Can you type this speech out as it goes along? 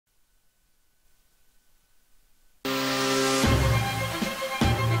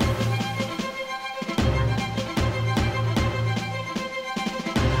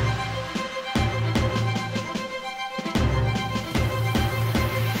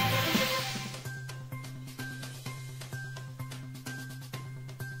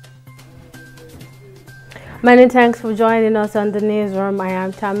Many thanks for joining us on the newsroom. I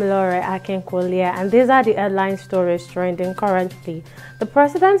am Tamilore Akinkulia, and these are the headline stories trending currently. The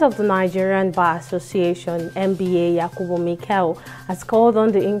president of the Nigerian Bar Association, NBA, Yakubu Mikel, has called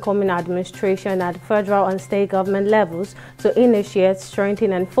on the incoming administration at federal and state government levels to initiate,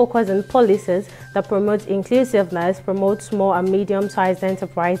 strengthen, and focus on policies that promote inclusiveness, promote small and medium-sized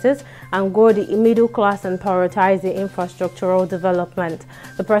enterprises, and grow the middle class and prioritize the infrastructural development.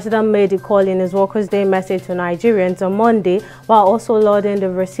 The president made the call in his Workers' Day message to Nigerians on Monday, while also lauding the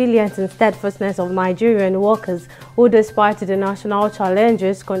resilience and steadfastness of Nigerian workers who, despite the national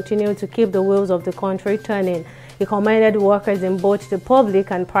challenges, continue to keep the wheels of the country turning. He commended workers in both the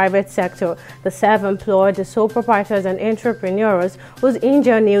public and private sector, the self-employed, the sole proprietors and entrepreneurs whose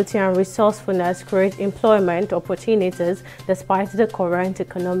ingenuity and resourcefulness create employment opportunities despite the current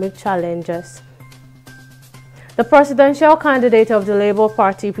economic challenges. The presidential candidate of the Labour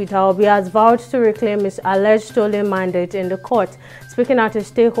Party, Peter Obi, has vowed to reclaim his alleged stolen mandate in the court. Speaking at a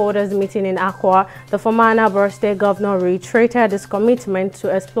stakeholders meeting in Accra, the former Anambra State governor reiterated his commitment to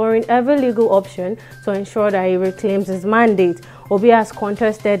exploring every legal option to ensure that he reclaims his mandate. Obi has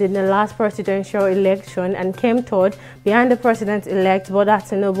contested in the last presidential election and came third behind the president-elect Bola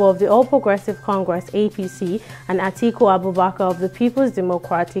Tinubu of the All Progressive Congress (APC) and Atiku Abubakar of the People's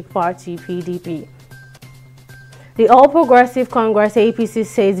Democratic Party (PDP). The All Progressive Congress (APC)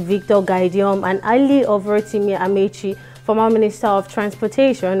 says Victor Gaidiom and Ali Rotimi Amaechi, former Minister of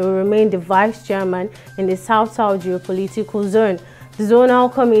Transportation, will remain the vice chairman in the South-South geopolitical zone. The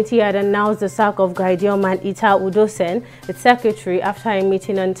zonal committee had announced the sack of Gaidiom and Ita Udosen, its secretary, after a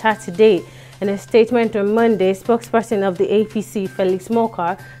meeting on Saturday. In a statement on Monday, spokesperson of the APC, Felix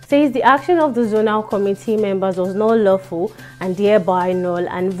Moka, says the action of the zonal committee members was not lawful and thereby null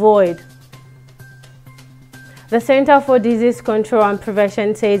and void. The Center for Disease Control and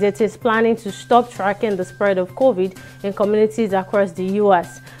Prevention says it is planning to stop tracking the spread of COVID in communities across the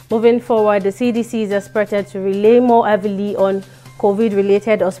U.S. Moving forward, the CDC is expected to rely more heavily on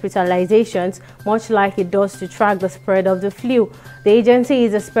COVID-related hospitalizations, much like it does to track the spread of the flu. The agency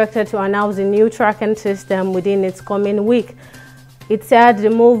is expected to announce a new tracking system within its coming week. It said the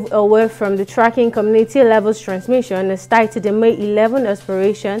move away from the tracking community levels transmission is tied to the May 11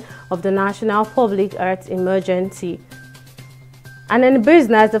 expiration of the National Public Health Emergency. And in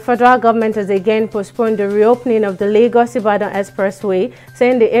business, the federal government has again postponed the reopening of the Lagos-Ibadan Expressway,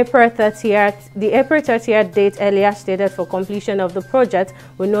 saying the April 30th date earlier stated for completion of the project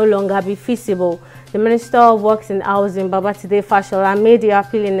will no longer be feasible. The Minister of Works and Housing, Babajide Fashola, made the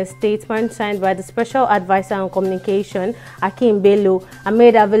appeal in a statement signed by the Special Advisor on Communication, Akin Bello, and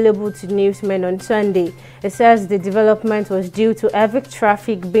made available to newsmen on Sunday. It says the development was due to heavy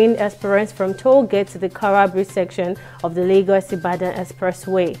traffic being experienced from toll gate to the Karabri section of the Lagos-Ibadan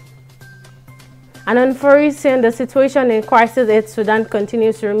Expressway. And on foreign scene, the situation in crisis-hit Sudan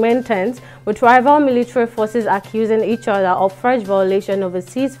continues to remain tense, with rival military forces accusing each other of fresh violation of a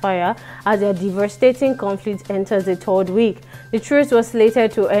ceasefire as their devastating conflict enters the third week. The truce was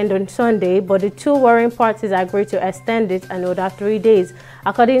slated to end on Sunday, but the two warring parties agreed to extend it another 3 days.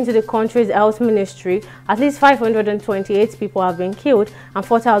 According to the country's health ministry, at least 528 people have been killed and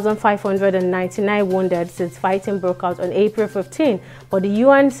 4,599 wounded since fighting broke out on April 15, but the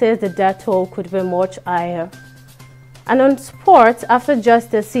UN says the death toll could be much higher. And on sports, after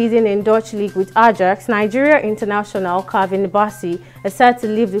just a season in Dutch League with Ajax, Nigeria international Calvin Bassey is set to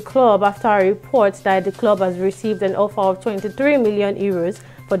leave the club after a report that the club has received an offer of 23 million euros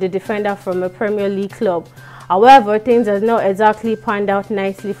for the defender from a Premier League club. However, things have not exactly panned out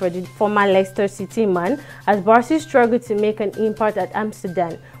nicely for the former Leicester City man, as Bassey struggled to make an impact at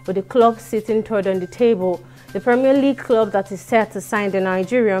Amsterdam, with the club sitting third on the table. The Premier League club that is set to sign the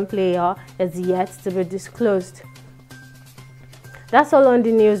Nigerian player is yet to be disclosed. That's all on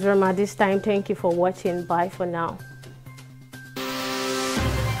the newsroom at this time. Thank you for watching. Bye for now.